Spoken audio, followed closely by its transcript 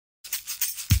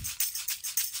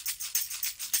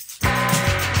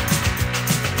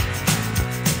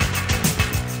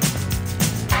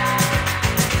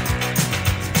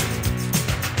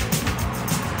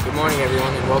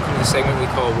the segment we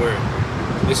call Word.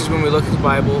 This is when we look at the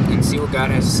Bible and see what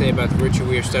God has to say about the virtue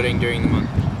we are studying during the month.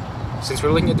 Since we're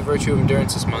looking at the virtue of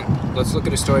endurance this month, let's look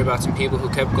at a story about some people who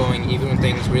kept going even when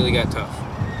things really got tough.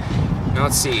 Now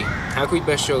let's see, how can we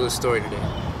best show this story today?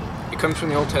 It comes from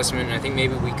the Old Testament, and I think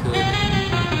maybe we could...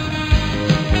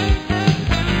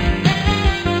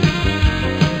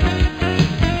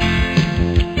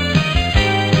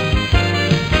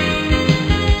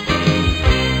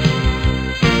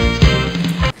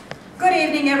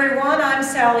 Everyone, I'm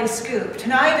Sally Scoop.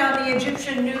 Tonight on the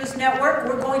Egyptian News Network,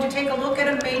 we're going to take a look at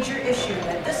a major issue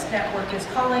that this network is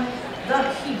calling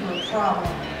the Hebrew problem.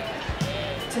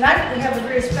 Tonight we have a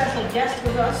very special guest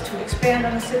with us to expand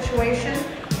on the situation.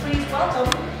 Please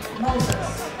welcome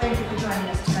Moses. Thank you for joining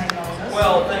us tonight, Moses.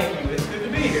 Well, thank you. It's good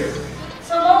to be here.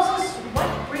 So Moses,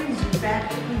 what brings you back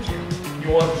to Egypt?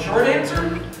 You want the short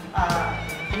answer?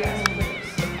 Yes,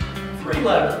 please. 3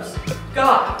 letters.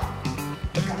 God.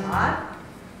 God?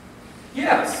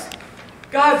 Yes.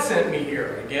 God sent me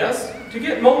here, I guess, to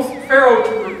get Pharaoh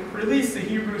to release the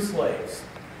Hebrew slaves.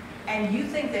 And you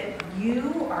think that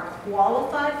you are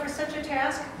qualified for such a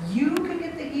task? You can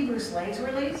get the Hebrew slaves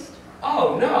released?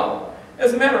 Oh, no.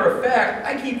 As a matter of fact,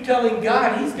 I keep telling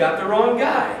God he's got the wrong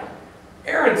guy.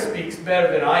 Aaron speaks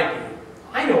better than I do.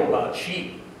 I know about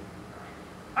sheep.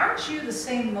 Aren't you the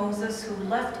same Moses who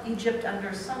left Egypt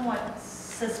under somewhat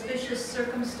suspicious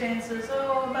circumstances,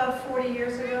 about 40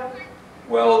 years ago?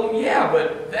 Well, yeah,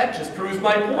 but that just proves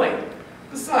my point.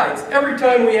 Besides, every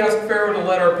time we ask Pharaoh to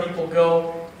let our people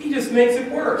go, he just makes it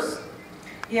worse.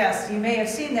 Yes, you may have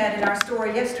seen that in our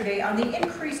story yesterday on the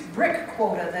increased brick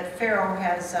quota that Pharaoh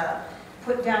has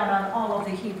put down on all of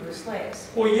the Hebrew slaves.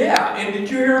 Well, yeah, and did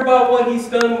you hear about what he's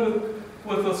done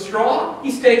with the straw?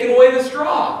 He's taken away the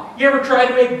straw. You ever tried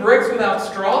to make bricks without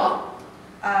straw?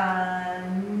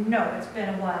 No, it's been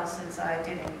a while since I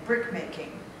did any brick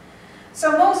making.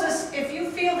 So Moses, if you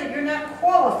feel that you're not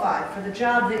qualified for the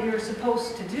job that you're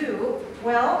supposed to do,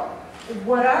 well,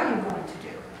 what are you going to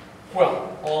do?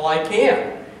 Well, all I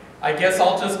can. I guess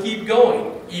I'll just keep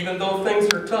going, even though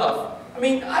things are tough. I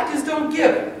mean, I just don't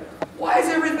get it. Why is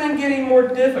everything getting more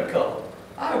difficult?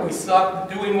 I always thought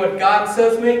that doing what God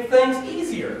says make things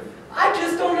easier. I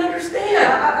just don't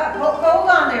understand. Hold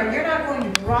on there. You're not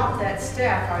going to drop that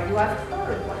staff, are you? I've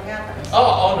heard what happens.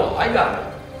 Oh no, I got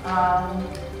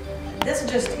it. This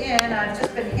just in, I've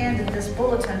just been handed this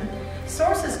bulletin.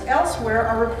 Sources elsewhere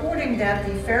are reporting that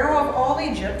the Pharaoh of all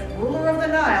Egypt, ruler of the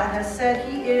Nile, has said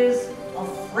he is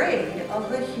afraid of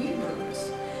the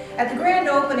Hebrews. At the grand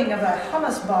opening of a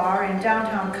hummus bar in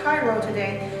downtown Cairo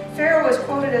today, Pharaoh is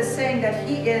quoted as saying that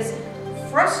he is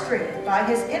frustrated by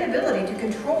his inability to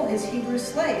control his Hebrew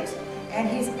slaves, and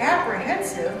he's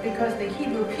apprehensive because the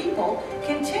Hebrew people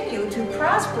continue to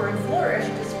prosper and flourish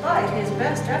despite his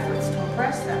best efforts to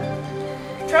oppress them.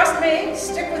 Trust me,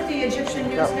 stick with the Egyptian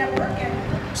News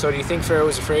Network. So do you think Pharaoh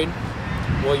was afraid?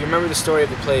 Well, you remember the story of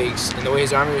the plagues and the way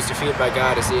his army was defeated by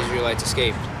God as the Israelites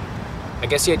escaped. I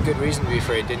guess he had good reason to be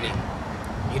afraid, didn't he?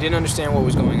 He didn't understand what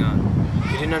was going on.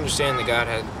 He didn't understand that God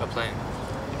had a plan.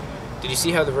 Did you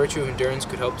see how the virtue of endurance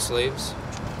could help the slaves?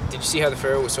 Did you see how the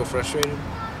Pharaoh was so frustrated?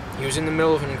 He was in the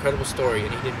middle of an incredible story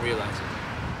and he didn't realize it.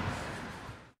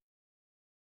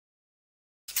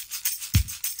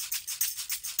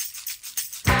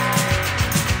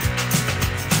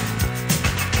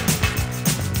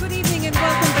 Good evening and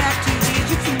welcome back to the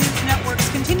Egyptian News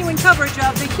Network's continuing coverage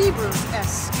of the Hebrews'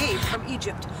 escape from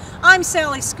Egypt. I'm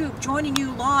Sally Scoop, joining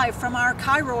you live from our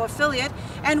Cairo affiliate,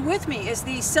 and with me is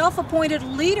the self-appointed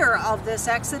leader of this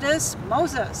exodus,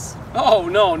 Moses. Oh,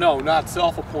 no, not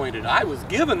self-appointed. I was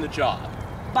given the job.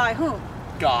 By whom?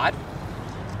 God.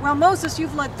 Well, Moses,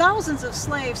 you've led thousands of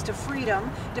slaves to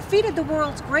freedom, defeated the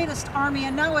world's greatest army,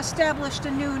 and now established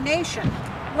a new nation.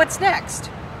 What's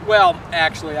next? Well,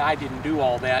 actually, I didn't do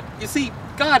all that. You see,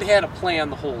 God had a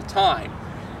plan the whole time.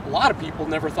 A lot of people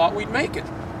never thought we'd make it.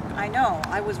 I know,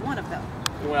 I was one of them.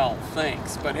 Well,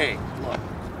 thanks, but hey, look,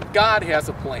 God has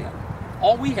a plan.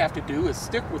 All we have to do is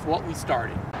stick with what we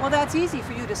started. Well, that's easy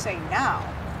for you to say now.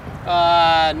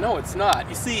 No, it's not.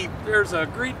 You see, there's a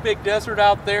great big desert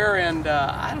out there, and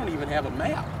I don't even have a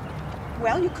map.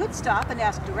 Well, you could stop and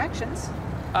ask directions.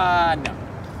 No.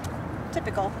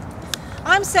 Typical.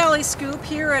 I'm Sally Scoop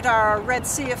here at our Red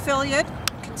Sea affiliate.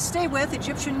 Stay with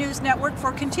Egyptian News Network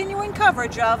for continuing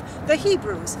coverage of the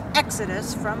Hebrews'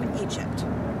 exodus from Egypt.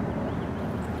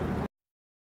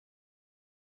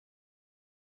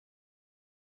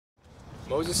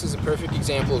 Moses is a perfect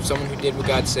example of someone who did what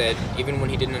God said, even when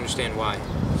he didn't understand why.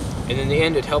 And in the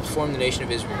end, it helped form the nation of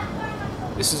Israel.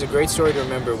 This is a great story to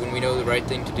remember when we know the right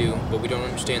thing to do, but we don't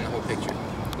understand the whole picture.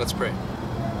 Let's pray.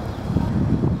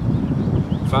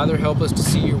 Father, help us to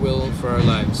see your will for our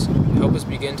lives. Help us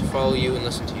begin to follow you and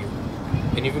listen to you.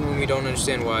 And even when we don't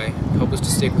understand why, help us to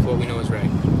stick with what we know is right.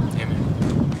 Amen.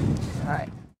 All right.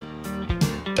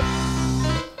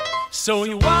 So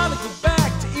you wanna go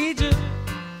back to Egypt,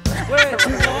 where it's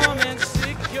warm and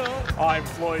secure. I'm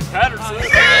Floyd Patterson.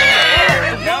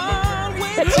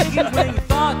 When you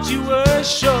thought you were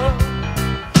sure,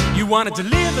 you wanted to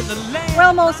live in the land.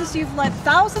 Well, Moses, you've led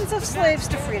thousands of slaves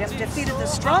to freedom, defeated the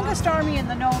strongest army in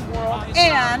the known world,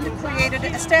 and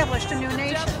established a new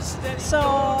nation. So,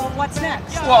 what's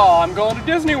next? Well, I'm going to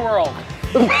Disney World.